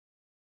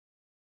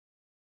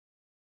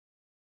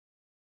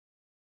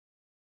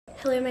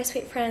Hello my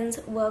sweet friends,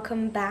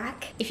 welcome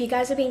back. If you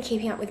guys have been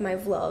keeping up with my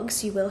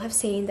vlogs, you will have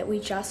seen that we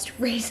just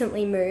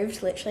recently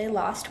moved, literally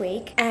last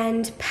week.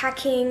 And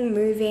packing,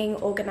 moving,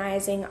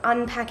 organizing,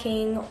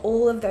 unpacking,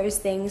 all of those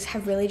things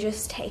have really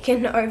just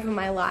taken over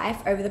my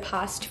life over the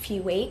past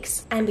few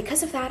weeks. And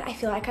because of that, I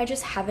feel like I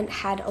just haven't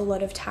had a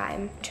lot of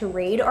time to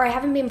read, or I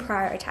haven't been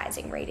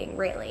prioritizing reading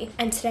really.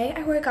 And today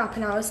I woke up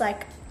and I was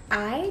like,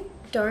 I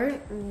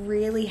don't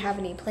really have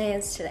any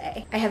plans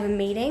today. I have a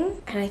meeting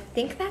and I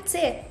think that's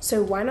it.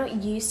 So why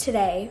not use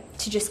today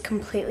to just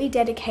completely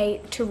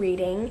dedicate to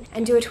reading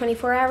and do a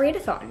 24-hour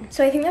readathon?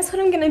 So I think that's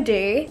what I'm gonna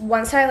do.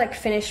 Once I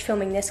finish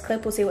filming this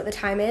clip, we'll see what the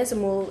time is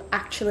and we'll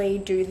actually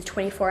do the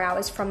 24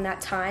 hours from that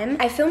time.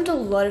 I filmed a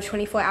lot of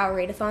 24-hour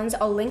readathons.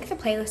 I'll link the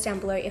playlist down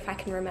below if I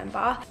can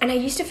remember. And I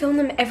used to film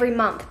them every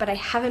month, but I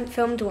haven't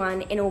filmed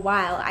one in a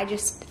while. I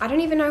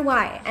don't even know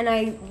why. And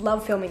I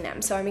love filming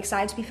them, so I'm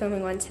excited to be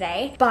filming one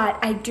today. But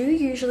I do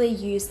usually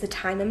use the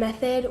timer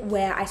method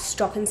where I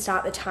stop and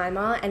start the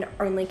timer and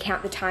only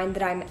count the time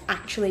that I'm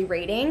actually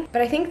reading.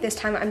 But I think this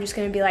time I'm just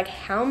going to be like,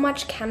 how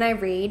much can I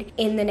read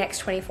in the next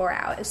 24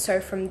 hours?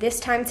 So from this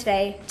time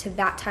today to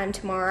that time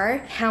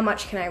tomorrow, how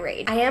much can I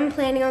read? I am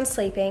planning on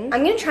sleeping.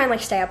 I'm going to try and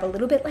stay up a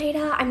little bit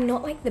later. I'm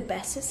not the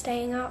best at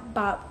staying up,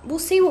 but we'll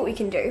see what we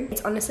can do.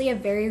 It's honestly a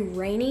very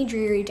rainy,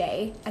 dreary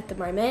day at the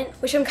moment,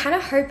 which I'm kind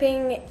of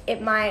hoping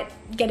it might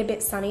get a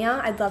bit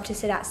sunnier. I'd love to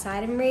sit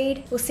outside and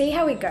read. We'll see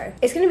how we go.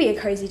 It's going to be a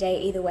cozy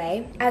day either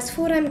way. As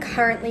for what I'm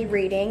currently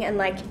reading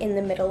and in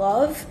the middle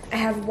of, I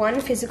have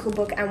one physical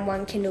book and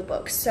one Kindle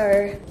book.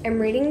 So I'm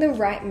reading The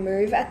Right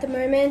Move at the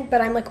moment, but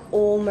I'm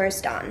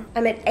almost done.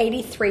 I'm at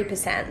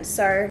 83%,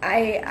 so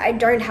I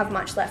don't have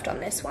much left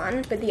on this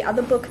one. But the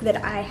other book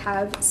that I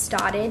have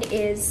started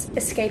is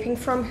Escaping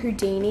from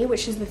Houdini,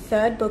 which is the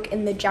third book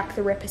in the Jack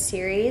the Ripper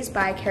series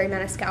by Kerry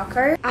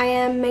Maniscalco. I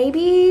am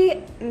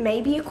maybe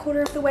a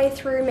quarter of the way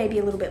through, maybe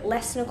a little bit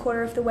less than a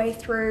quarter of the way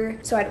through.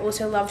 So I'd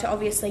also love to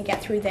obviously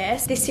get through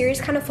this. This series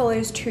kind of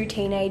follows two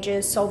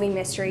teenagers solving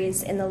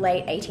mysteries in the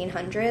late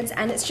 1800s,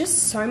 and it's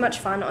just so much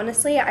fun.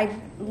 Honestly, I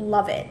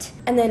love it.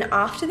 And then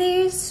after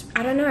these,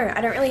 I don't know,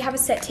 I don't really have a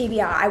set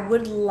TBR. I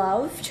would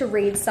love to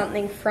read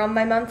something from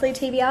my monthly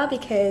TBR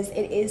because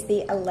it is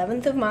the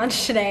 11th of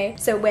March today,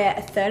 so we're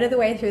a third of the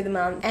way through the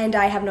month and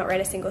I have not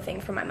read a single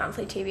thing from my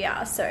monthly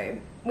TBR, so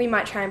we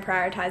might try and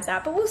prioritize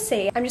that, but we'll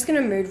see. I'm just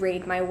gonna mood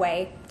read my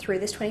way through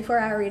this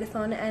 24-hour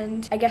readathon,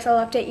 and I guess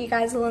I'll update you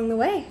guys along the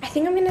way. I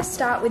think I'm gonna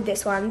start with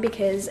this one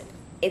because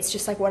it's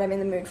just what I'm in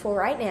the mood for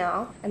right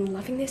now. I'm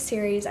loving this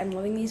series, I'm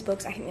loving these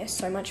books, I think they're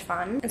so much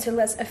fun. And so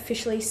let's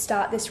officially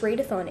start this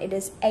readathon. It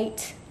is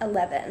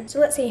 8:11. So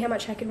let's see how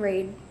much I can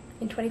read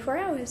in 24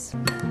 hours.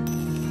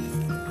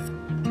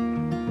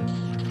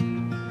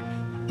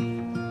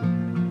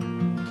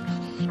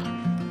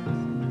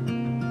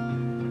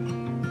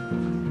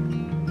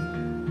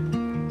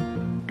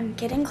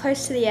 Getting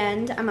close to the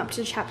end. I'm up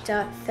to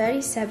chapter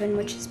 37,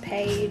 which is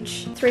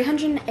page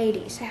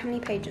 380. So how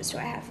many pages do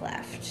I have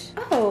left?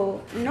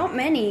 Oh, not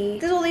many.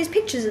 There's all these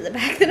pictures at the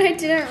back that I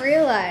didn't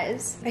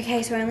realize.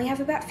 Okay, so I only have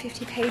about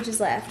 50 pages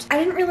left. I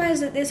didn't realize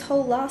that this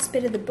whole last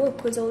bit of the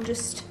book was all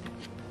just...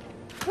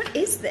 What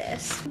is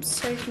this? I'm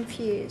so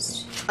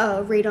confused.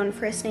 Oh, read on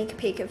for a sneak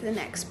peek of the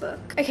next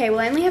book. Okay, well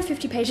I only have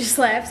 50 pages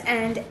left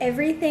and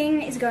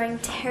everything is going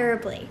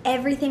terribly.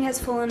 Everything has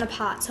fallen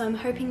apart, so I'm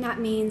hoping that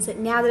means that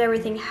now that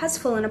everything has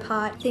fallen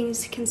apart,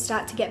 things can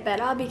start to get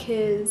better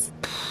because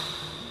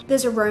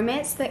there's a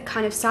romance that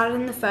kind of started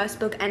in the first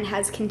book and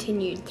has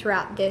continued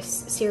throughout this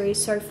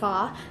series so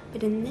far.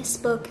 But in this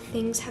book,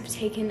 things have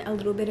taken a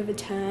little bit of a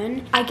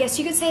turn. I guess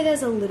you could say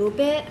there's a little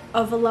bit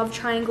of a love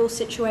triangle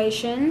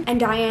situation,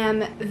 and I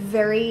am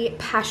very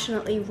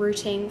passionately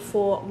rooting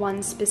for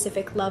one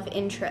specific love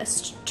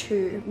interest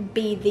to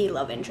be the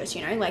love interest,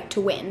 you know, to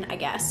win, I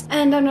guess.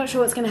 And I'm not sure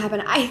what's gonna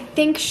happen. I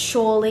think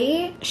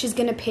surely she's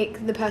gonna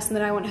pick the person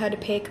that I want her to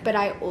pick, but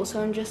I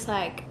also am just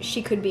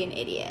she could be an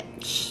idiot.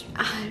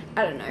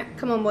 I don't know.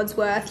 Come on,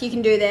 Wadsworth, you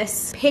can do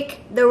this.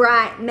 Pick the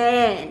right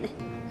man.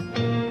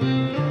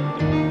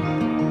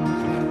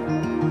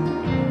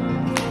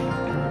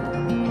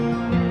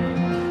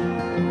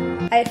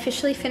 I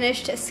officially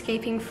finished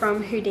Escaping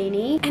from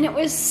Houdini and it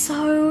was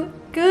so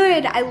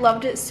good. I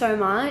loved it so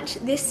much.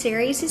 This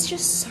series is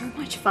just so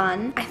much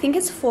fun. I think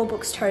it's 4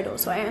 books total,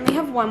 so I only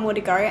have 1 more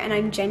to go and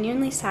I'm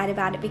genuinely sad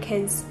about it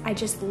because I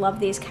just love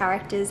these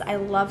characters. I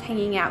love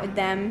hanging out with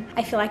them.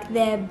 I feel like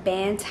their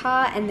banter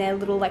and their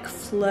little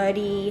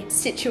flirty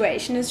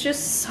situation is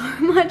just so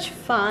much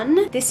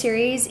fun. This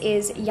series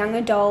is young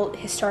adult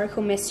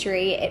historical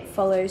mystery. It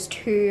follows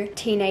 2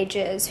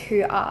 teenagers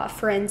who are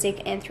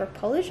forensic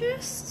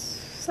anthropologists.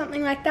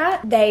 something like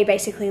that. They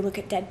basically look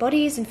at dead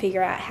bodies and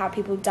figure out how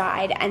people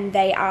died, and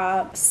they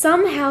are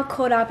somehow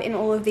caught up in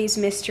all of these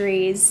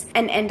mysteries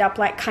and end up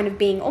like kind of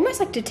being almost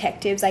like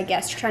detectives, I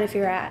guess, trying to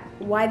figure out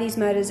why these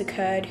murders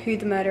occurred, who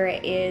the murderer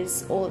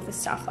is, all of the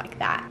stuff like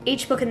that.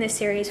 Each book in this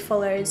series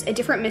follows a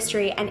different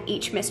mystery, and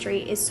each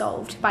mystery is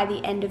solved by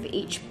the end of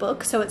each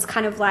book. So it's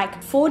kind of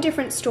like 4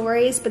 different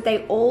stories, but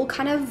they all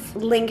kind of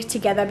link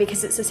together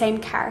because it's the same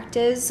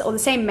characters, or the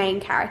same main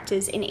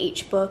characters in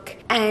each book.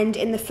 And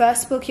in the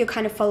first book, you're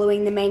kind of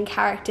following the main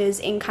characters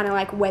in kind of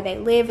like where they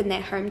live in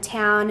their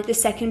hometown. The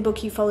second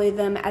book, you follow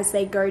them as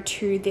they go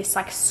to this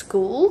like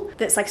school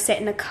that's like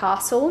set in a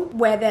castle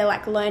where they're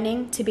like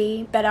learning to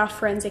be better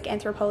forensic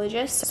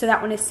anthropologists. So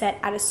that one is set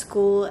at a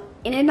school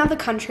in another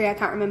country, I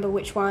can't remember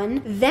which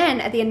one. Then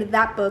at the end of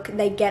that book,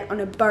 they get on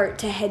a boat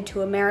to head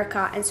to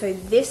America, and so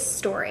this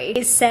story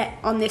is set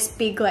on this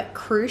big like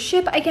cruise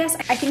ship, I guess.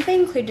 I think they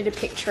included a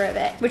picture of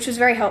it, which was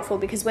very helpful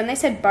because when they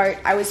said boat,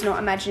 I was not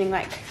imagining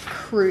like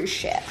cruise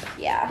ship.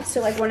 Yeah,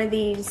 so like one of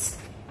these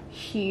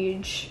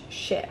huge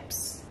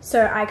ships.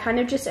 So I kind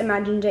of just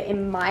imagined it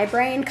in my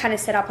brain, kind of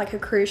set up like a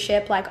cruise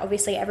ship. Like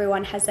obviously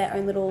everyone has their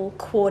own little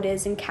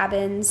quarters and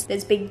cabins.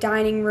 There's big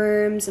dining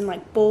rooms and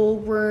like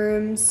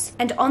ballrooms.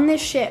 And on this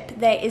ship,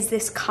 there is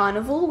this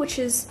carnival, which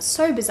is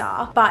so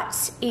bizarre.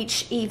 But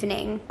each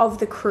evening of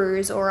the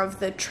cruise, or of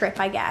the trip,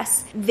 I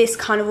guess, this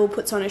carnival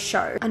puts on a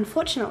show.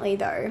 Unfortunately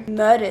though,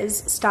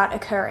 murders start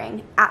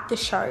occurring at the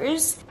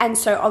shows. And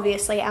so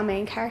obviously our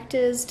main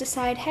characters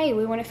decide, hey,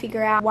 we want to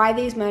figure out why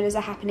these murders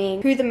are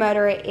happening, who the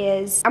murderer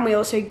is. And we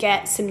also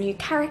get some new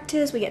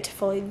characters. We get to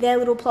follow their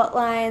little plot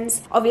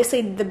lines.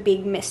 Obviously the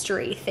big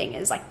mystery thing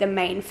is like the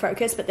main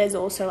focus, but there's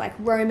also like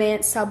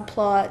romance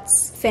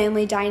subplots,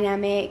 family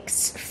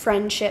dynamics,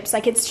 friendships.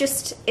 Like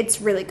it's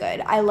really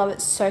good. I love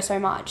it so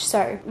much.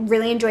 So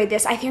really enjoyed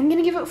this. I think I'm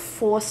gonna give it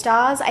 4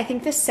 stars. I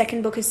think the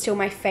second book is still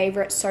my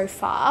favorite so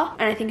far,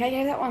 and I think I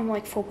gave that one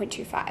like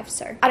 4.25.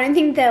 So I don't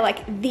think they're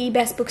like the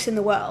best books in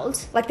the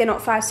world. Like they're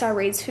not 5-star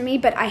reads for me,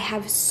 but I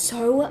have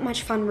so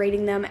much fun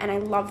reading them, and I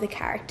love the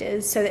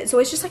characters. So it's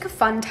always just like a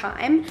fun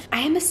time. I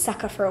am a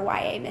sucker for a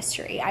YA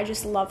mystery. I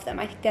just love them.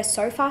 I think they're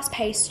so fast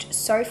paced,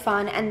 so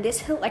fun, and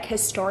this like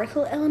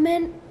historical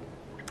element,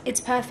 it's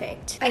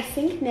perfect. I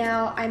think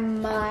now I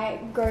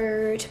might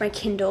go to my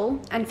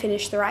Kindle and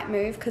finish The Right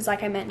Move, because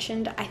like I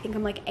mentioned, I think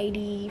I'm like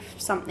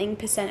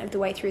 80-something% of the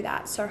way through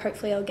that. So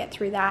hopefully I'll get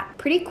through that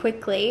pretty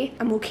quickly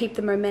and we'll keep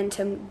the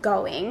momentum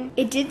going.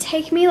 It did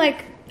take me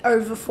like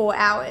over 4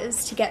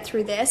 hours to get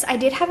through this. I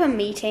did have a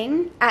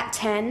meeting at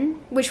 10,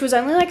 which was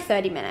only like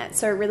 30 minutes,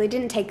 so it really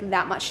didn't take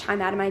that much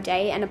time out of my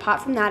day. And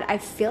apart from that, I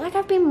feel like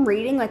I've been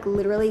reading like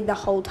literally the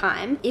whole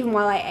time. Even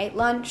while I ate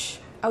lunch,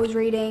 I was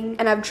reading,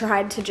 and I've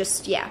tried to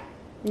just,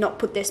 not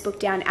put this book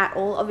down at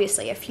all.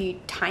 Obviously a few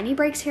tiny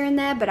breaks here and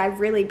there, but I've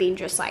really been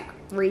just like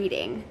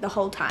reading the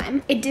whole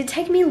time. It did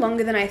take me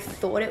longer than I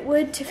thought it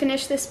would to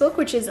finish this book,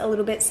 which is a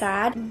little bit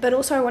sad, but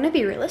also I want to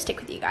be realistic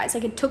with you guys.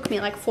 Like it took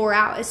me like 4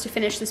 hours to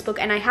finish this book,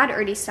 and I had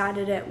already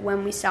started it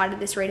when we started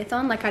this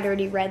readathon. Like I'd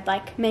already read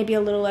like maybe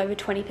a little over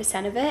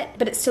 20% of it,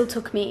 but it still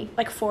took me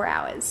like 4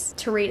 hours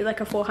to read like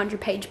a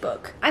 400-page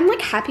book. I'm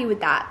like happy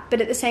with that,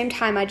 but at the same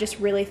time I just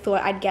really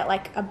thought I'd get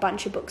like a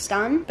bunch of books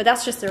done, but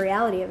that's just the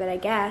reality of it, I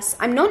guess.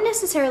 I'm not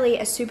necessarily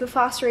a super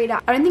fast reader.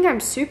 I don't think I'm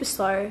super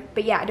slow,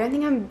 but yeah, I don't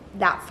think I'm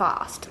that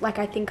fast. Like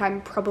I think I'm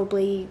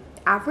probably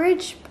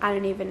average. I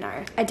don't even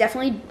know. I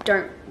definitely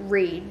don't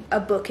read a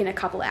book in a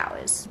couple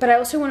hours, but I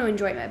also want to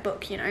enjoy my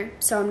book, you know,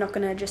 so I'm not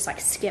gonna just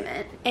like skim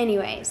it.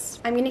 Anyways,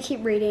 I'm gonna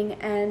keep reading,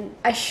 and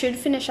I should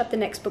finish up the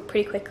next book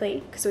pretty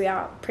quickly because we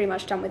are pretty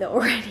much done with it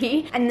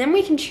already, and then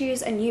we can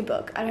choose a new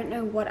book. I don't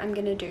know what I'm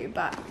gonna do,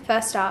 but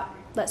first up,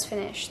 let's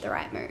finish The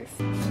Right Move.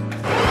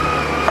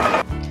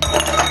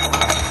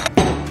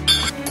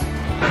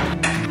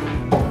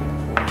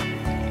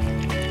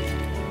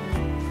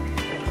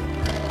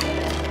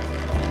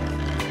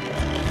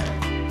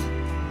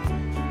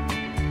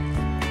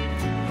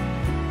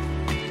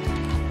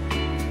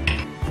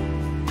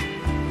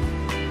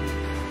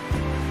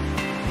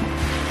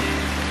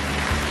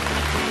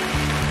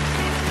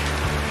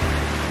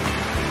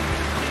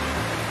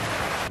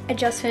 I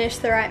just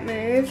finished The Right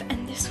Move,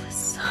 and this was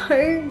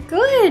so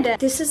good.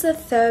 This is the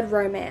 3rd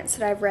romance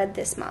that I've read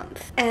this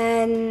month,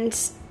 and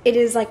it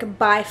is like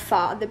by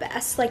far the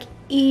best, like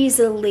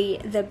easily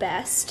the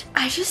best.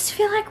 I just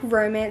feel like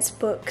romance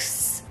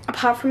books,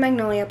 apart from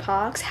Magnolia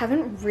Parks,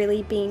 haven't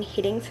really been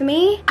hitting for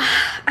me.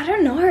 I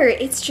don't know,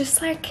 it's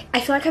just like, I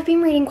feel like I've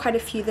been reading quite a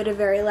few that are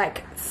very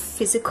like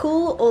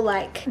physical, or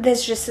like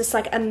there's just this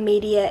like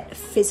immediate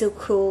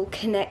physical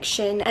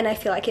connection, and I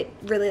feel like it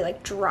really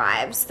like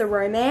drives the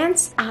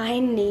romance. I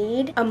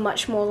need a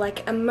much more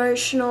like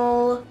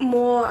emotional,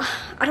 more,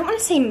 I don't want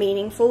to say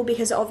meaningful,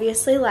 because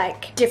obviously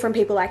like different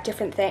people like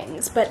different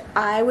things, but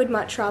I would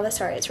much rather,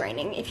 sorry it's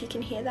raining if you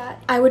can hear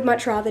that, I would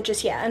much rather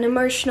just, an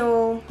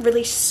emotional,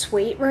 really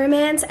sweet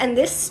romance. And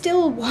this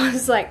still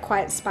was like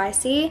quite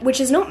spicy,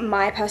 which is not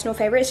my personal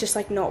favorite, it's just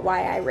like not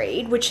why I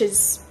read, which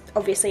is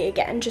obviously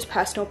again just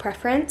personal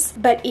preference,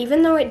 but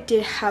even though it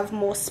did have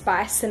more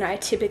spice than I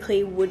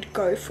typically would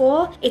go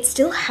for, it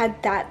still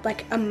had that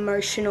like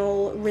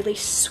emotional, really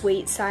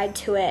sweet side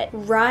to it.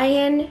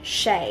 Ryan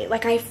Shea,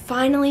 like I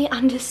finally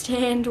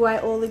understand why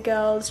all the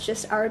girls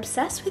just are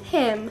obsessed with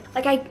him.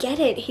 Like I get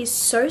it, he's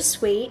so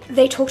sweet.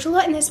 They talked a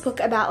lot in this book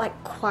about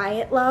like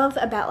quiet love,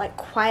 about like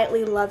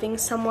quietly loving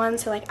someone,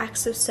 so like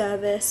acts of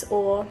service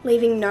or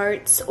leaving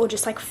notes or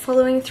just like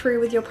following through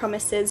with your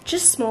promises,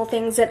 just small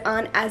things that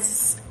aren't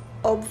as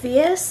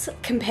obvious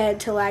compared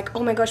to like,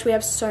 oh my gosh, we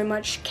have so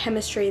much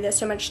chemistry, there's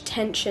so much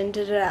tension,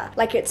 da da da.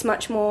 Like it's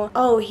much more,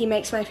 oh, he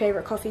makes my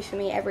favorite coffee for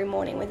me every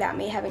morning without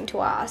me having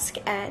to ask,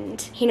 and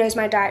he knows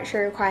my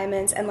dietary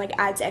requirements and like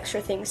adds extra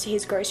things to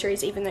his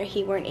groceries even though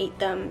he won't eat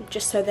them,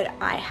 just so that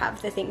I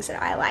have the things that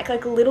I like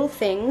little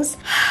things.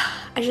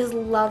 I just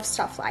love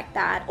stuff like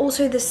that.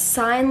 Also the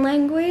sign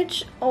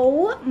language,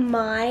 oh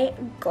my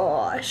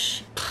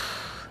gosh.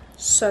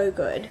 So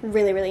good.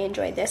 Really, really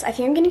enjoyed this. I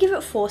think I'm gonna give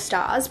it 4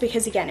 stars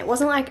because again, it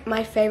wasn't like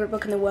my favorite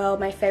book in the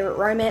world, my favorite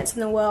romance in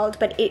the world,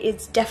 but it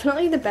is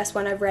definitely the best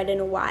one I've read in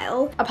a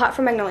while, apart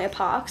from Magnolia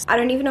Parks. I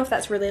don't even know if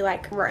that's really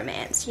like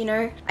romance, you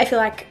know? I feel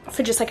like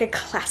for just like a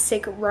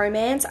classic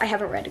romance, I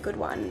haven't read a good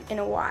one in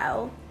a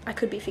while. I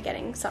could be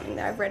forgetting something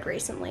that I've read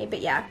recently,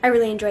 but yeah, I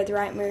really enjoyed The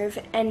Right Move,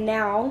 and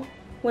now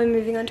we're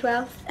moving on to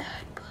our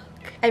 3rd book.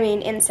 I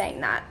mean, in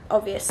saying that,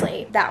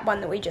 obviously, that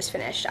one that we just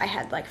finished, I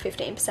had like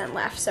 15%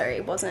 left, so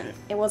it wasn't,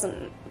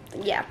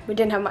 yeah, we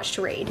didn't have much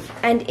to read.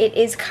 And it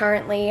is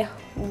currently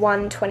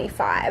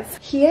 1:25.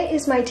 Here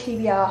is my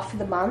TBR for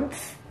the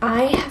month.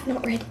 I have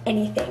not read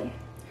anything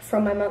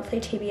from my monthly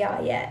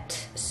TBR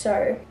yet,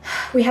 so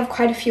we have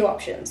quite a few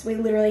options. We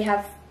literally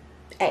have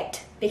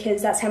 8,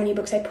 because that's how many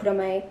books I put on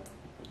my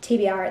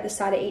TBR at the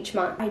start of each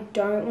month. I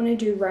don't want to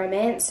do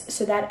romance,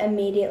 so that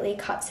immediately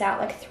cuts out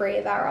like 3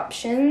 of our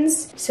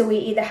options. So we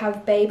either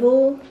have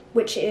Babel,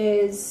 which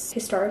is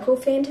historical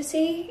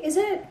fantasy, is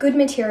it? Good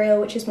Material,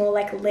 which is more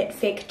like lit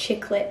fic,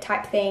 chick lit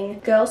type thing.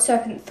 Girl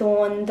Serpent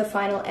Thorn, The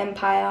Final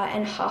Empire,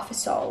 and Half a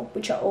Soul,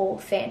 which are all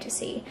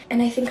fantasy.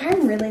 And I think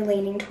I'm really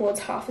leaning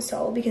towards Half a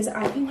Soul because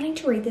I've been wanting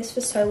to read this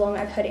for so long.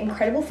 I've heard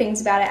incredible things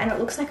about it and it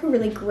looks like a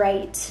really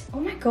great, oh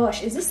my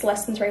gosh, is this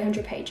less than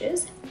 300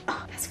 pages?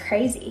 Oh, that's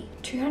crazy.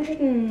 200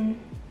 and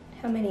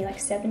how many, like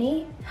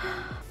 70?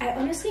 I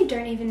honestly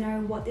don't even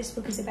know what this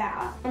book is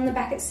about. On the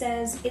back it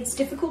says, it's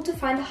difficult to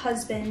find a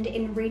husband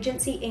in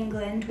Regency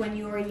England when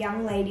you're a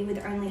young lady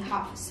with only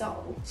half a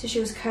soul. So she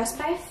was cursed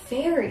by a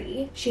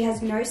fairy. She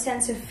has no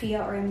sense of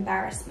fear or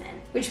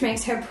embarrassment, which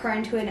makes her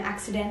prone to an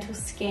accidental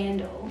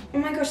scandal. Oh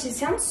my gosh, this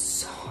sounds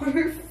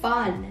so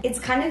fun. It's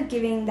kind of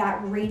giving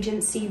that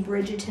Regency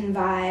Bridgerton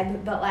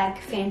vibe, but like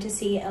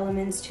fantasy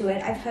elements to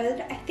it. I've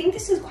heard, I think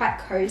this is quite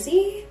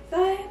cozy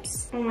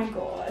vibes. Oh my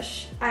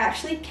gosh, I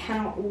actually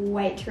cannot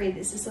wait to read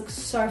this. This looks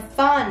so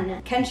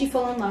fun. Can she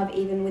fall in love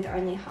even with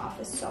only half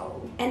a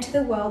soul? Enter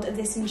the world of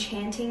this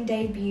enchanting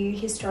debut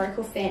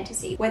historical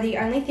fantasy where the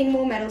only thing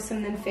more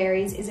meddlesome than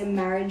fairies is a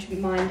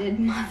marriage-minded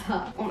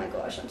mother. Oh my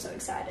gosh, I'm so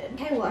excited.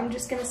 Okay, well, I'm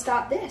just gonna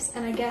start this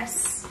and I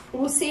guess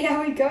we'll see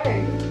how we go.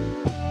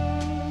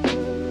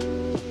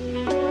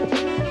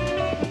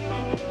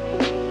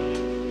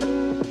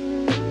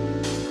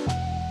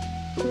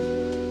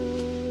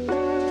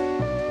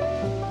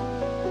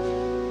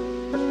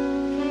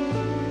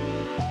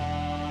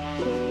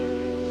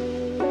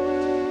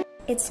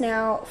 It's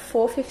now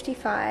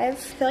 4:55. I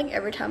feel like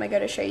every time I go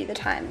to show you the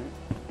time,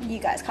 you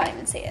guys can't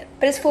even see it.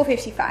 But it's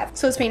 4:55.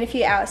 So it's been a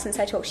few hours since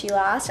I talked to you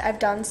last. I've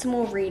done some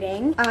more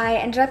reading. I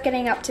ended up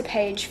getting up to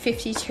page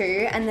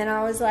 52 and then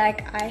I was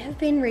like, I have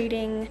been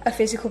reading a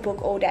physical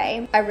book all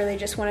day. I really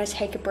just want to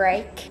take a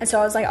break. And so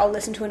I was like, I'll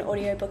listen to an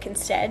audiobook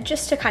instead,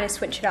 just to kind of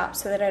switch it up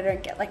so that I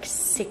don't get like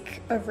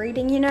sick of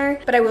reading, you know?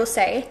 But I will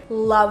say,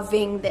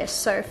 loving this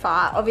so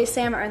far.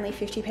 Obviously I'm only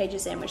 50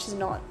 pages in, which is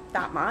not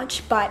that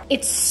much, but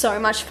it's so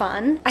much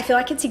fun. I feel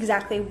like it's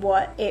exactly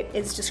what it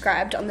is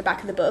described on the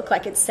back of the book.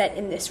 Like it's set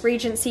in this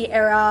Regency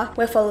era.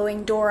 We're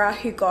following Dora,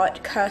 who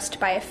got cursed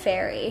by a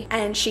fairy,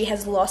 and she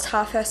has lost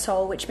half her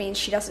soul, which means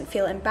she doesn't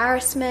feel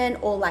embarrassment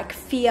or like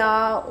fear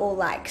or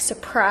like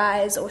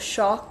surprise or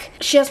shock.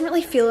 She doesn't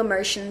really feel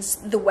emotions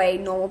the way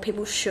normal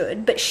people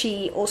should, but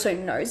she also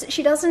knows that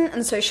she doesn't,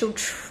 and so she'll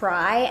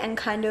try and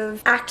kind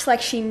of act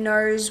like she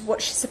knows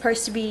what she's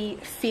supposed to be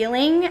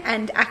feeling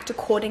and act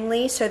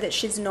accordingly so that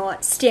she's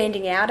not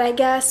standing out, I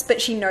guess,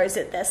 but she knows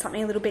that there's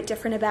something a little bit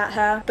different about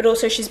her. But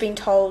also she's been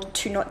told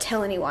to not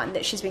tell anyone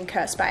that she's been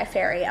cursed by a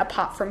fairy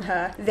apart from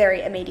her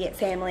very immediate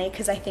family,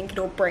 because I think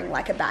it'll bring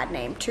like a bad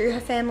name to her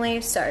family.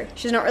 So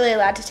she's not really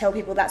allowed to tell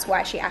people. That's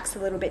why she acts a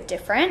little bit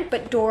different.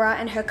 But Dora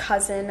and her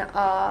cousin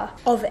are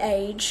of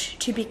age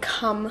to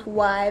become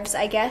wives,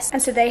 I guess.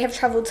 And so they have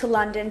traveled to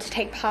London to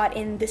take part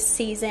in this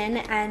season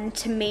and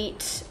to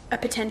meet a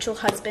potential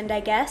husband,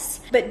 I guess.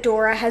 But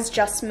Dora has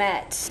just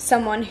met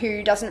someone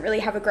who doesn't really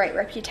have a great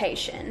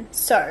reputation.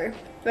 So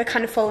we're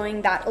kind of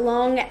following that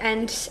along,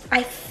 and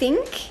I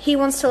think he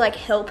wants to like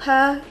help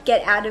her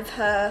get out of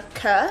her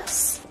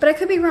curse, but I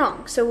could be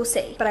wrong, so we'll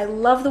see. But I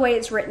love the way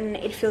it's written.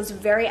 It feels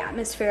very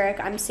atmospheric.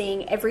 I'm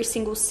seeing every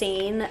single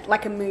scene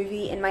like a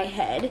movie in my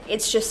head.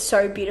 It's just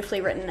so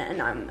beautifully written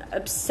and I'm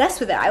obsessed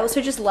with it. I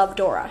also just love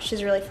Dora.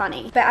 She's really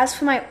funny. But as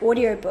for my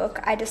audiobook,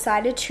 I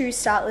decided to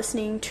start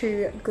listening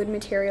to Good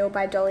Material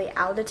by Dolly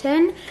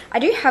Alderton. I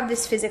do have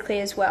this physically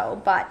as well,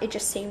 but it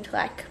just seemed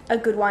like a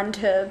good one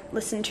to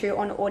listen to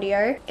on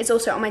audio. It's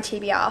also on my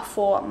TBR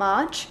for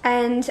March,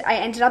 and I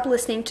ended up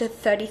listening to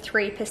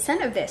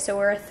 33% of this, so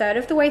we're a third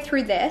of the way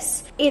through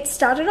this. It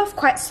started off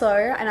quite slow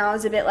and I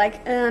was a bit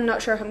like, I'm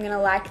not sure if I'm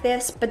gonna like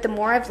this, but the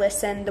more I've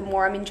listened, the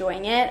more I'm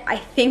enjoying it. I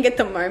think at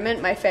the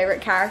moment my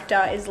favorite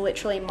character is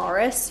literally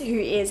Morris, who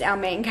is our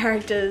main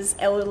character's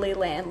elderly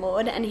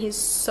landlord, and he's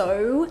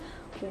so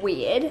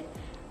weird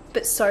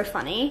but so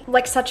funny.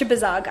 Like, such a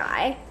bizarre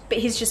guy, but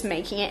he's just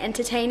making it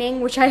entertaining,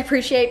 which I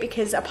appreciate,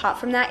 because apart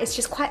from that, it's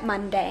just quite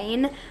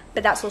mundane,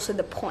 but that's also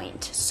the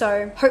point.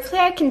 So hopefully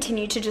I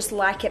continue to just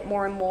like it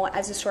more and more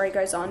as the story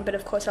goes on, but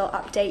of course I'll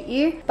update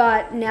you.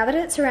 But now that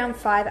it's around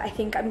 5, I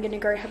think I'm gonna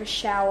go have a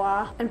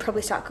shower and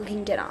probably start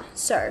cooking dinner.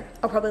 So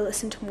I'll probably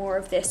listen to more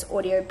of this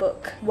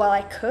audiobook while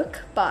I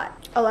cook, but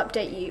I'll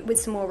update you with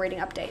some more reading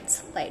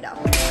updates later.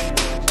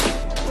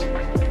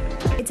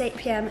 It's 8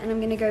 p.m. and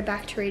I'm gonna go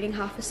back to reading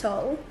Half a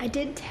Soul. I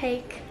did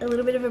take a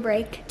little bit of a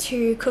break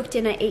to cook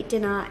dinner, eat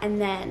dinner,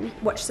 and then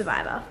watch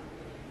Survivor.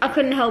 I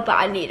couldn't help it,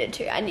 I needed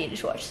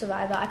to watch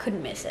Survivor. I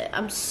couldn't miss it.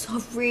 I'm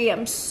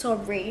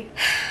sorry.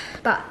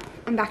 But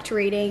I'm back to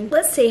reading.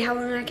 Let's see how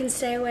long I can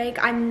stay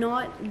awake. I'm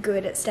not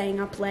good at staying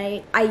up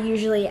late. I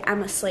usually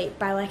am asleep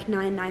by like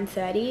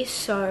 9:30,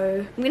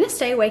 so I'm gonna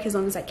stay awake as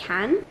long as I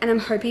can. And I'm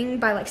hoping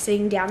by like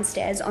sitting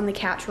downstairs on the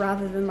couch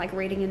rather than like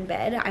reading in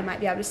bed, I might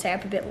be able to stay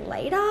up a bit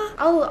later.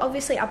 I'll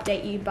obviously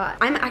update you, but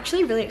I'm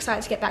actually really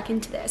excited to get back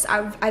into this.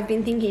 I've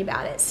been thinking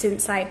about it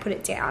since I put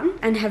it down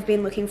and have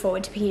been looking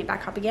forward to picking it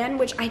back up again,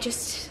 which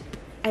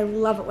I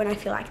love it when I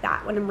feel like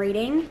that when I'm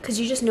reading, because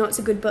you just know it's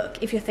a good book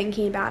if you're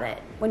thinking about it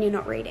when you're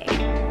not reading.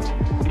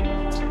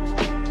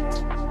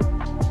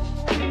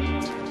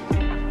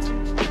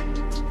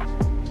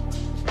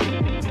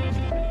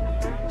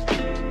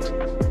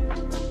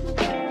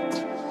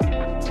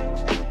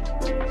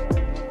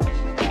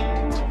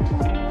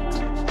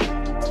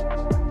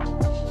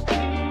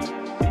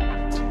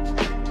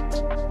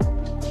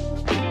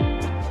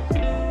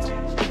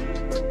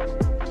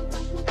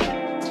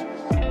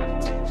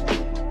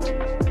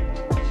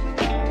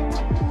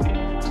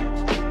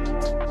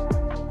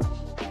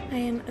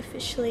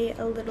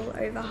 A little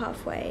over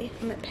halfway.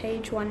 I'm at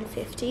page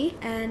 150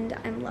 and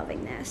I'm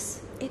loving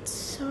this. It's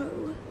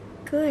so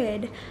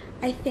good.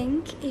 I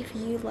think if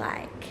you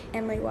like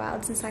Emily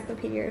Wilde's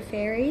Encyclopedia of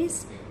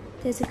Fairies,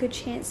 there's a good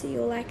chance that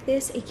you'll like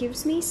this. It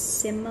gives me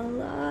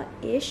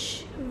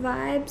similar-ish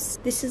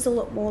vibes. This is a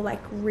lot more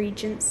like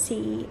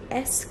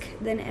Regency-esque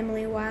than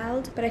Emily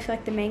Wilde, but I feel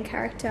like the main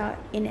character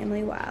in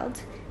Emily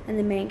Wilde and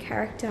the main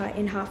character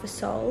in Half a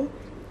Soul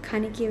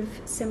kind of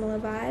give similar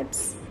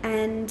vibes,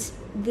 and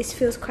this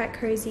feels quite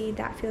cozy,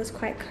 that feels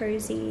quite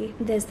cozy.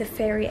 There's the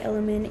fairy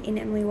element in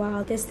Emily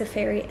Wilde, there's the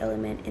fairy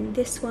element in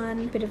this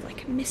one, bit of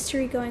like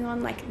mystery going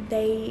on. Like,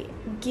 they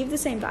give the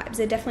same vibes,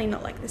 they're definitely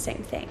not like the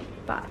same thing,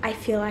 but I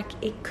feel like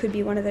it could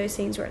be one of those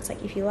things where it's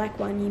like if you like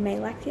one you may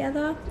like the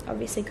other.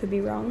 Obviously could be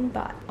wrong,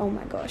 but oh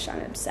my gosh,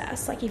 I'm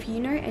obsessed. Like, if you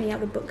know any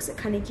other books that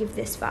kind of give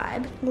this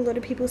vibe, a lot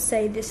of people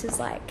say this is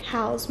like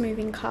Howl's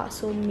Moving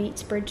Castle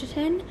meets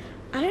Bridgerton.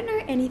 I don't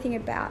know anything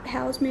about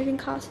Howl's Moving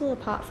Castle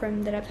apart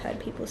from that I've heard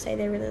people say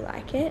they really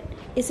like it.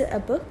 Is it a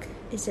book?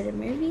 Is it a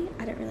movie?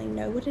 I don't really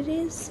know what it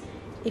is.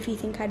 If you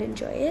think I'd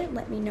enjoy it,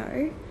 let me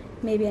know.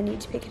 Maybe I need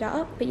to pick it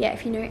up. But yeah,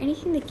 if you know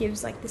anything that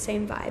gives like the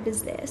same vibe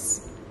as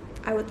this,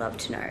 I would love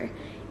to know.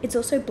 It's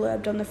also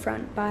blurbed on the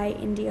front by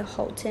India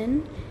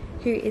Holton,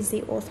 who is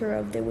the author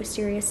of The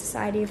Wisteria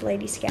Society of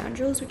Lady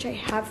Scoundrels, which I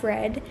have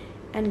read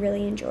and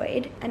really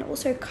enjoyed, and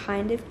also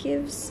kind of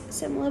gives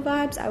similar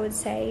vibes. I would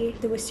say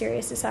The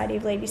Wisteria Society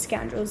of Lady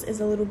Scoundrels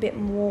is a little bit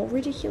more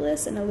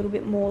ridiculous and a little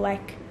bit more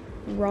like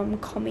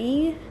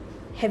rom-com-y,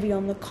 heavy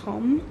on the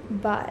com,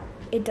 but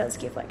it does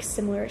give like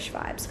similar-ish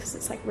vibes because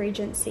it's like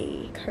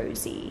Regency,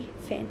 cozy,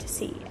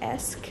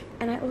 fantasy-esque.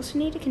 And I also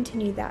need to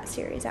continue that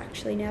series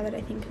actually, now that I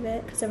think of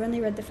it, because I've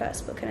only read the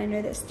first book and I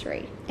know there's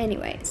 3.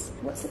 Anyways,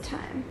 what's the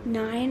time?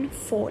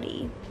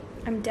 9:40.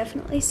 I'm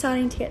definitely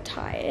starting to get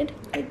tired.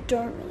 I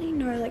don't really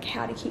know like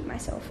how to keep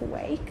myself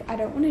awake. I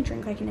don't want to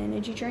drink like an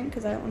energy drink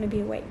because I don't want to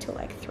be awake till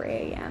like 3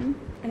 a.m.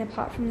 And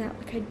apart from that,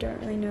 like I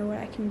don't really know what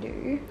I can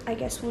do. I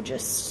guess we'll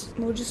just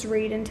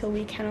read until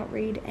we cannot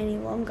read any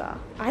longer.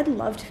 I'd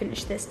love to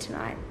finish this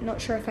tonight. Not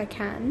sure if I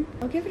can.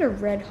 I'll give it a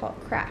red hot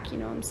crack, you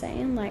know what I'm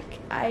saying? Like,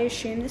 I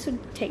assume this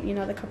would take me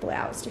another couple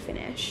hours to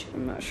finish.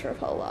 I'm not sure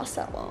if I'll last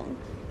that long.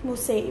 We'll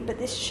see, but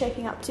this is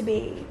shaping up to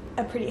be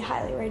a pretty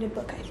highly rated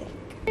book, I think.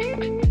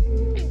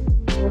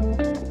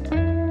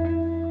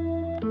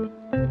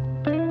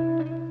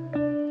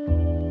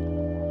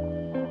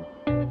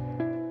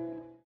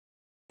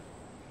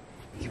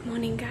 Good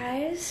morning,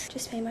 guys. guys.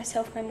 Just made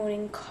myself my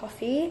morning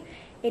coffee.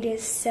 It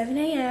is 7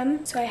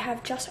 a.m. so I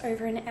have just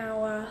over an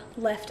hour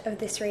left of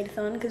this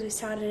readathon because we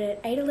started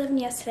at 8:11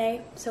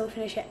 yesterday, so we'll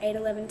finish at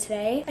 8:11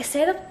 today. I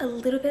stayed up a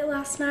little bit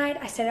last night.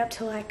 I stayed up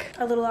till like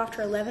a little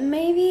after 11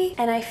 maybe,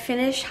 and I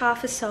finished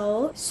Half a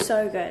Soul.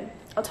 So good.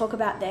 I'll talk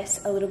about this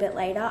a little bit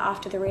later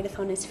after the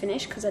readathon is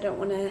finished because I don't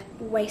want to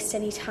waste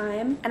any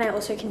time. And I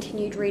also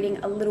continued reading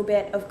a little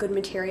bit of good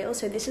material,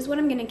 so this is what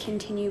I'm going to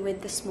continue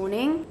with this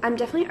morning. I'm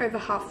definitely over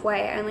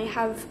halfway. I only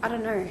have, I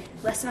don't know,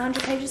 less than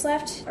 100 pages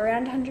left?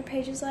 Around 100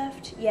 pages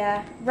left?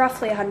 Yeah,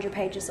 roughly 100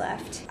 pages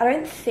left. I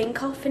don't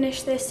think I'll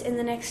finish this in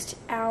the next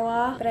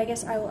hour, but I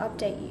guess I will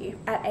update you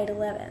at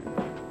 8:11.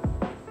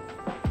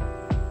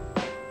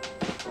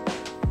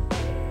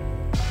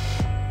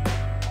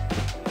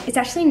 It's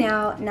actually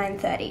now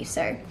 9:30,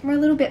 so we're a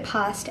little bit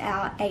past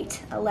our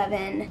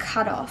 8:11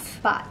 cutoff,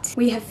 but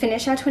we have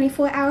finished our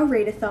 24-hour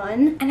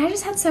readathon, and I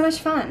just had so much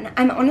fun.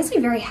 I'm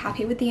honestly very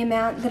happy with the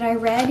amount that I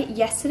read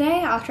yesterday.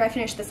 After I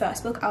finished the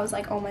first book, I was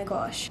like, oh my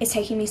gosh, it's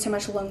taking me so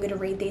much longer to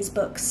read these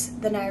books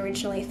than I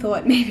originally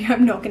thought. Maybe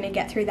I'm not going to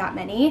get through that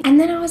many. And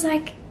then I was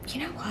like,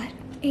 you know what?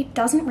 It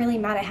doesn't really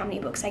matter how many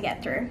books I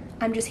get through.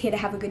 I'm just here to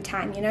have a good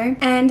time, you know?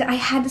 And I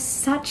had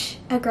such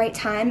a great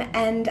time,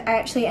 and I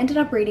actually ended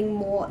up reading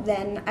more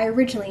than I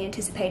originally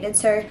anticipated.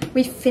 So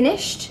we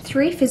finished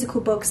 3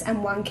 physical books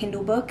and 1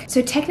 Kindle book.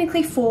 So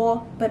technically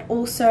 4, but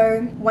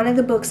also one of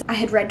the books I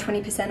had read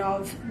 20%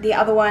 of, the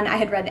other one I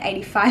had read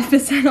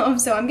 85% of.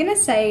 So I'm gonna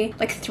say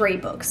like 3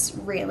 books,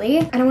 really.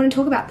 And I want to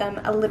talk about them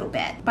a little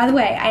bit. By the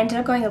way, I ended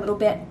up going a little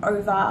bit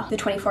over the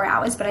 24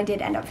 hours, but I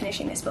did end up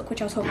finishing this book,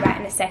 which I'll talk about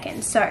in a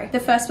second. So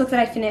the first book that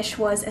I finished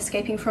was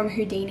Escaping from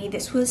Houdini.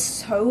 This was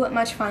so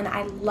much fun.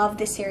 I love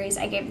this series.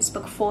 I gave this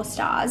book 4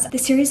 stars. The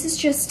series is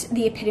just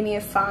the epitome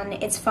of fun.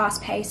 It's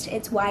fast-paced,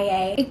 it's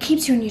YA. It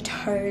keeps you on your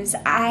toes.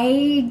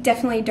 I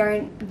definitely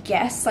don't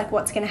guess like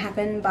what's gonna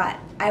happen, but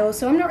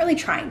I'm not really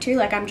trying to.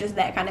 Like, I'm just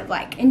there kind of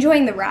like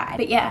enjoying the ride.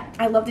 But yeah,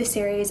 I love this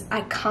series.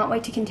 I can't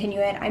wait to continue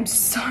it. I'm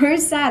so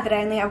sad that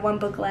I only have 1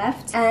 book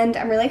left, and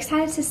I'm really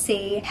excited to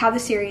see how the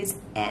series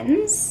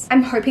ends.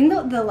 I'm hoping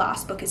that the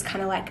last book is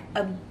kind of like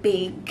a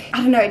big, I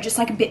don't know, just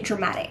like a bit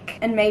dramatic,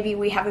 and maybe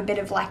we have a bit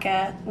of like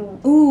a,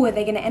 ooh, are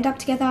they gonna end up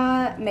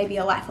together? Maybe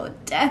a life or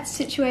death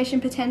situation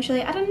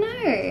potentially. I don't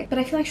know, but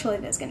I feel like surely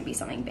there's gonna be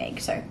something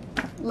big. So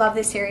love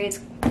this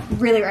series,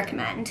 really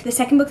recommend. The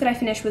second book that I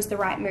finished was The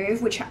Right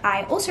Move, which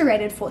I also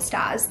rated 4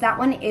 stars. That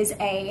one is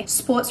a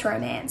sports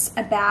romance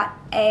about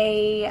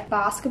a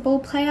basketball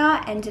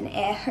player and an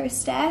air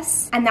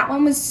hostess, and that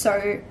one was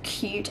so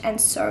cute and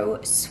so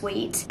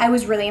sweet. I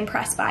was really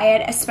impressed by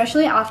it,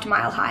 especially after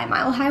Mile High.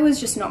 Mile High was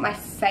just not my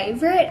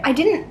favorite. I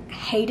didn't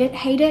hate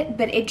it,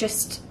 but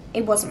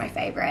it wasn't my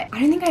favorite. I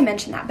don't think I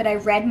mentioned that, but I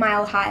read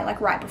Mile High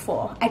like right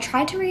before. I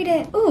tried to read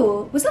it,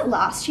 ooh, was it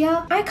last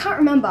year? I can't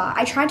remember.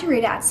 I tried to read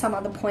it at some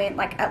other point,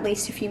 like at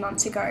least a few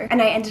months ago,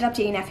 and I ended up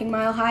DNFing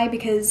Mile High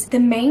because the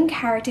main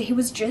character, he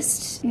was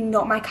just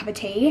not my cup of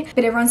tea,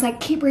 but everyone's like,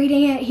 keep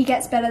reading it, he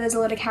gets better, there's a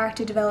lot of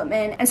character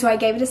development, and so I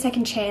gave it a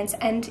second chance,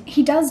 and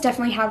he does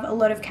definitely have a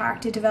lot of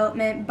character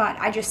development, but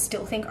I just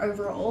still think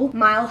overall,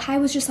 Mile High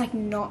was just like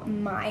not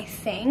my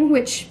thing,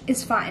 which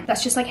is fine.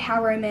 That's just like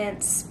how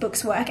romance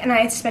books work, and I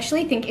especially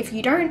think if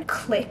you don't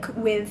click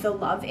with the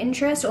love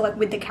interest or like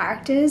with the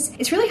characters,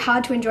 it's really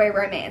hard to enjoy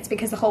romance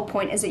because the whole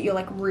point is that you're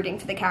like rooting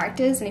for the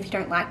characters, and if you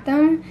don't like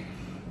them,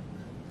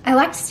 I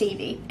liked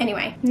Stevie.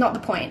 Anyway, not the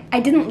point. I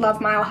didn't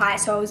love Mile High,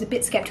 so I was a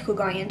bit skeptical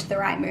going into The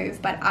Right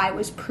Move, but I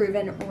was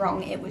proven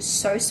wrong. It was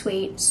so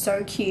sweet,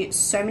 so cute,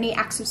 so many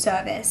acts of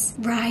service.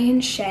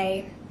 Ryan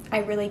Shea, I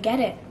really get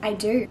it. I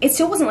do. It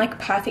still wasn't like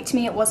perfect to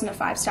me. It wasn't a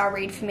 5-star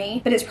read for me,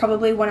 but it's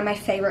probably one of my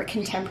favorite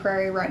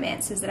contemporary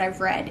romances that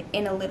I've read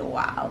in a little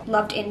while.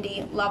 Loved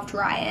Indy, loved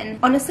Ryan.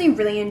 Honestly,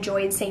 really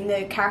enjoyed seeing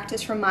the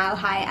characters from Mile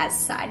High as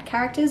side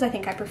characters. I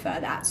think I prefer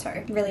that,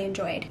 so really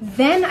enjoyed.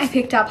 Then I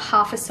picked up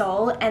Half a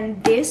Soul,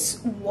 and this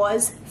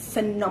was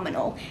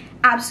phenomenal.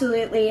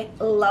 Absolutely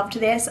loved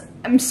this.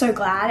 I'm so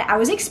glad. I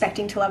was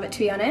expecting to love it, to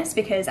be honest,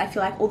 because I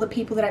feel like all the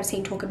people that I've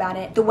seen talk about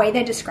it, the way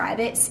they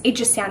describe it, it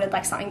just sounded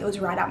like something that was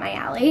right up my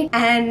alley,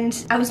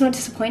 and I was not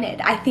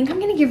disappointed. I think I'm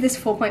gonna give this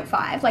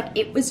 4.5. Like,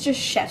 it was just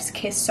chef's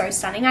kiss, so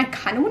stunning. I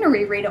kind of want to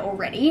reread it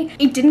already.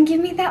 It didn't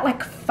give me that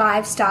like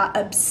 5-star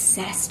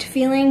obsessed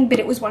feeling, but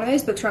it was one of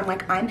those books where I'm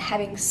like, I'm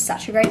having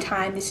such a great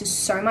time. This is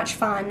so much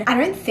fun. I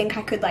don't think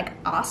I could like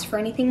ask for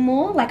anything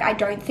more. Like, I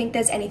don't think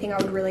there's anything I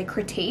would really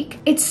critique.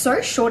 It's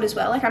so short as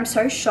well. Like, I'm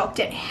so shocked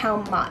at how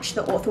much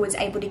the author was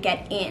able to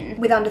get in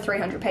with under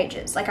 300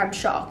 pages. Like, I'm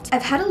shocked.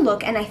 I've had a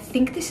look, and I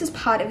think this is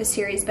part of a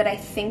series, but I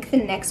think the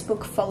next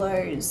book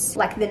follows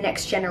like the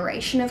next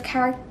generation of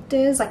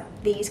characters, like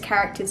these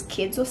characters'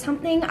 kids or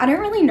something. I don't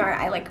really know.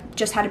 I like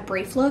just had a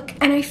brief look,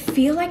 and I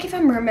feel like if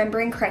I'm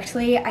remembering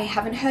correctly, I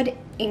haven't heard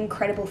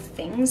incredible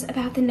things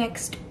about the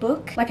next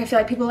book. Like I feel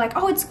like people are like,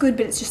 oh, it's good,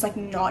 but it's just like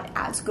not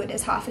as good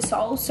as Half a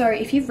Soul. So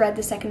if you've read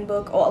the second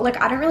book, or like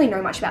I don't really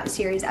know much about the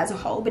series as a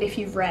whole, but if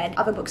you've read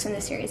other books in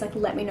the series, like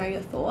let me know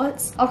your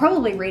thoughts. I'll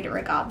probably read it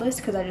regardless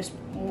because I just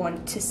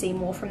want to see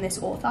more from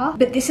this author.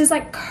 But this is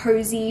like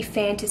cozy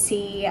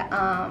fantasy,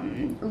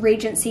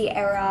 Regency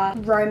era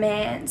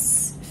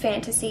romance,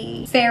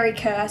 fantasy, fairy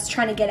curse,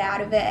 trying to get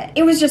out of it.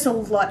 It was just a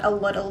lot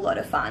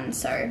of fun.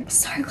 So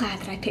glad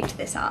that I picked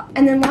this up.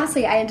 And then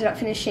lastly, I ended up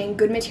finishing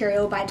Good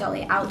Material by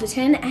Dolly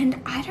Alderton, and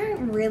I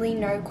don't really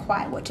know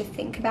quite what to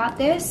think about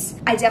this.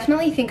 I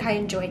definitely think I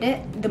enjoyed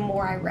it the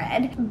more I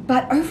read,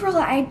 but overall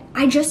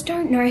I just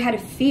don't know how to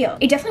feel.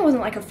 It definitely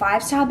wasn't like a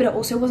 5-star, but it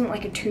also wasn't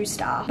like a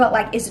 2-star. But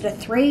like, is it a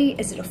 3?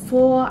 Is it a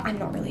 4? I'm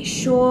not really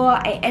sure.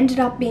 I ended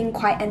up being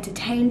quite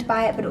entertained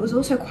by it, but it was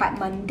also quite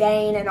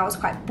mundane, and I was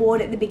quite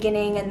bored at the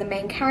beginning, and the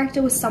main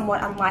character was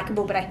somewhat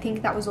unlikable, but I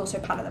think that was also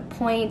part of the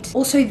point.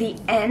 Also, the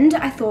end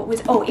I thought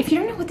was, oh, if you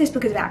don't know what this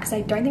book is about, because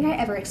I don't think I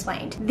ever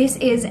explained, this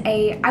is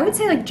a, I would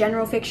say like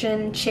general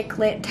fiction, chick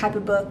lit type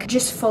of book,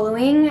 just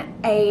following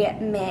a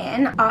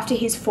man after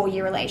his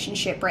 4-year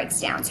relationship breaks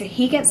down. So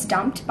he gets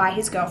dumped by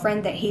his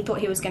girlfriend that he thought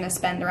he was going to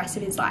spend the rest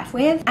of his life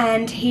with,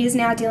 and he is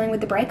now dealing with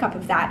the breakup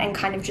of that and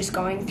kind of just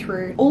going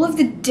through all of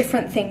the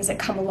different things that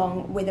come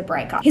along with a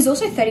breakup. He's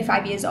also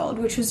 35 years old,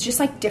 which was just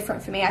like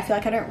different for me. I feel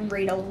like I don't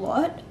read a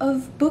lot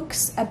of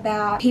books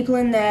about people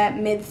in their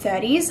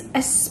mid-30s,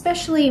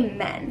 especially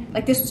men.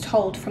 Like, this was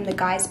told from the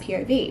guy's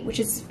POV, which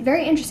is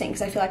very interesting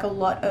because I feel like a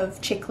lot of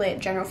chick lit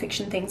general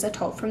fiction things are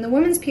told from the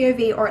woman's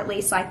POV, or at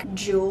least like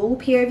dual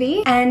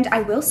POV. And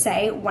I will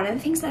say, one of the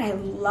things that I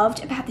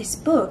loved about this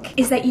book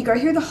is that you go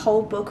through the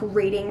whole book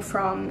reading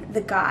from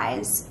the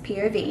guy's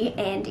POV,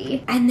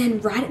 Andy, and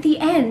then right at the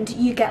end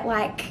you get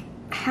like,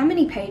 how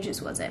many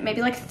pages was it?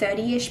 Maybe like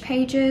 30-ish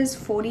pages,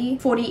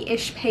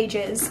 40-ish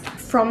pages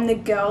from the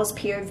girl's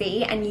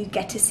POV, and you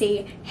get to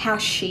see how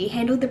she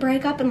handled the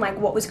breakup and like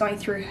what was going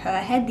through her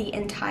head the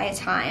entire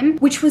time,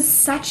 which was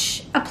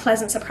such a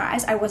pleasant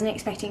surprise. I wasn't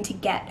expecting to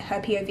get her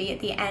POV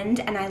at the end,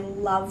 and I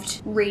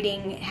loved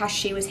reading how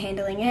she was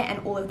handling it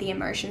and all of the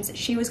emotions that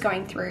she was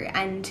going through,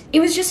 and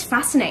it was just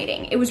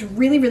fascinating. It was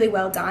really, really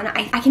well done.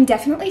 I can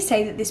definitely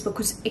say that this book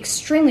was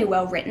extremely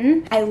well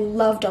written. I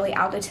love Dolly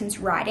Alderton's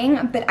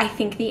writing, but I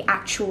think the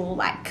actual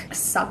like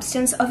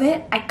substance of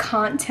it, I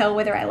can't tell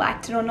whether I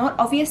liked it or not.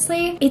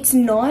 Obviously, it's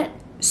not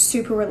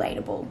super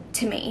relatable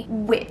to me,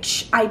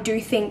 which I do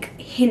think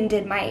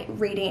hindered my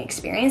reading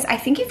experience. I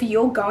think if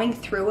you're going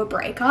through a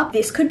breakup,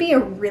 this could be a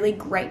really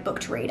great book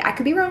to read. I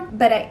could be wrong,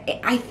 but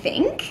I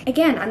think,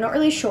 again, I'm not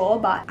really sure,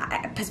 but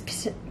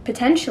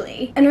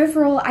potentially. And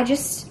overall, I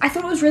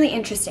thought it was really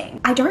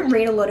interesting. I don't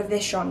read a lot of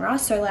this genre,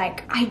 so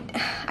like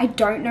I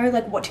don't know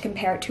like what to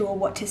compare it to or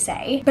what to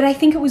say, but I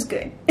think it was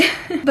good.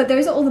 But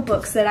those are all the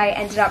books that I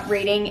ended up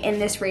reading in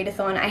this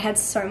readathon. I had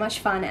so much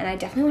fun, and I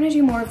definitely want to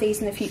do more of these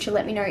in the future.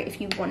 Let me know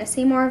if you want to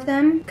see more of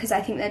them, because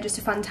I think they're just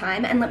a fun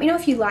time. And let me know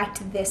if you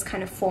liked this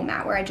kind of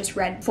format where I just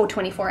read for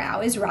 24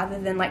 hours rather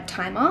than like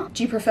timer.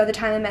 Do you prefer the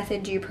timer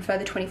method? Do you prefer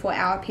the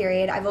 24-hour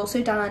period? I've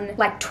also done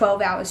like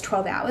 12 hours,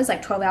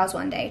 like 12 hours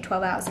one day,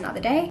 12 hours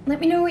another day. Let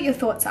me know what your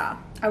thoughts are.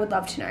 I would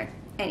love to know.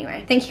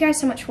 Anyway, thank you guys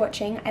so much for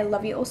watching. I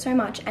love you all so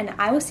much, and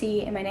I will see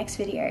you in my next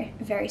video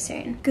very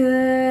soon.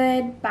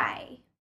 Goodbye.